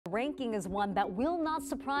ranking is one that will not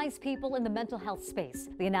surprise people in the mental health space.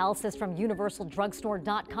 The analysis from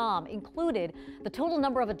UniversalDrugStore.com included the total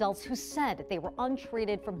number of adults who said they were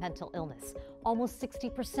untreated for mental illness, almost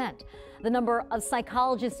 60%. The number of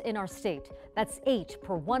psychologists in our state, that's 8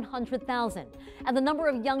 per 100,000. And the number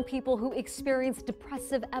of young people who experience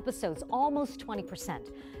depressive episodes, almost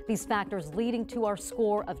 20%. These factors leading to our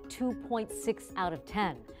score of 2.6 out of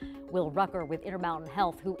 10. Will Rucker with Intermountain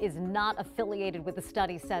Health, who is not affiliated with the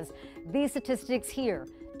study, says these statistics here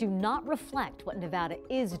do not reflect what Nevada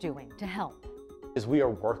is doing to help. As we are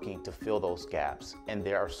working to fill those gaps, and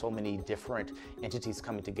there are so many different entities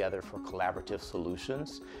coming together for collaborative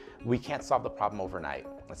solutions, we can't solve the problem overnight.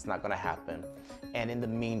 It's not going to happen. And in the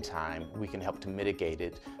meantime, we can help to mitigate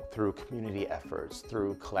it through community efforts,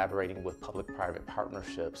 through collaborating with public-private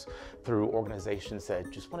partnerships, through organizations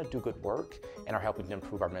that just want to do good work and are helping to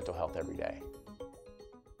improve our mental health every day.